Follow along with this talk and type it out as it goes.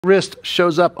wrist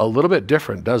shows up a little bit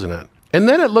different, doesn't it? And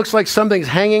then it looks like something's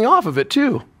hanging off of it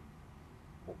too.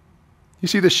 You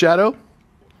see the shadow?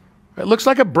 It looks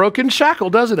like a broken shackle,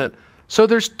 doesn't it? So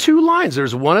there's two lines.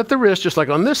 There's one at the wrist, just like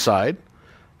on this side,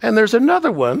 and there's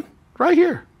another one right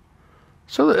here.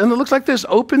 So, and it looks like this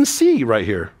open C right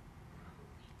here.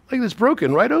 Like it's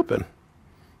broken right open.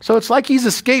 So it's like he's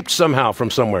escaped somehow from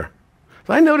somewhere.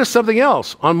 I noticed something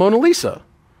else on Mona Lisa.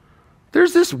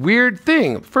 There's this weird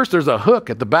thing. First, there's a hook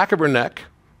at the back of her neck.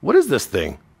 What is this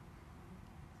thing?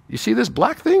 You see this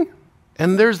black thing?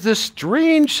 And there's this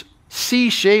strange C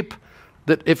shape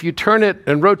that if you turn it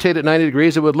and rotate it 90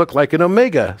 degrees, it would look like an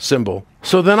omega symbol.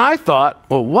 So then I thought,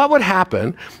 well, what would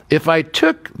happen if I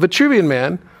took Vitruvian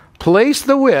Man, placed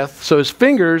the width, so his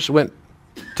fingers went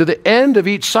to the end of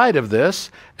each side of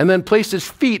this, and then placed his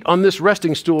feet on this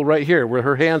resting stool right here where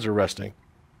her hands are resting.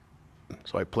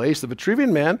 So I placed the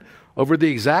Vitruvian Man over the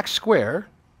exact square,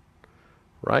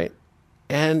 right?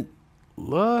 And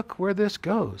look where this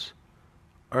goes.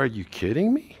 Are you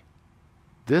kidding me?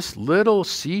 This little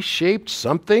C-shaped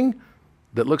something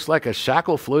that looks like a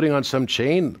shackle floating on some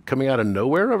chain coming out of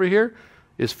nowhere over here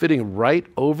is fitting right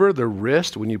over the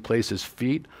wrist when you place his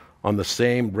feet on the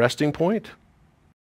same resting point.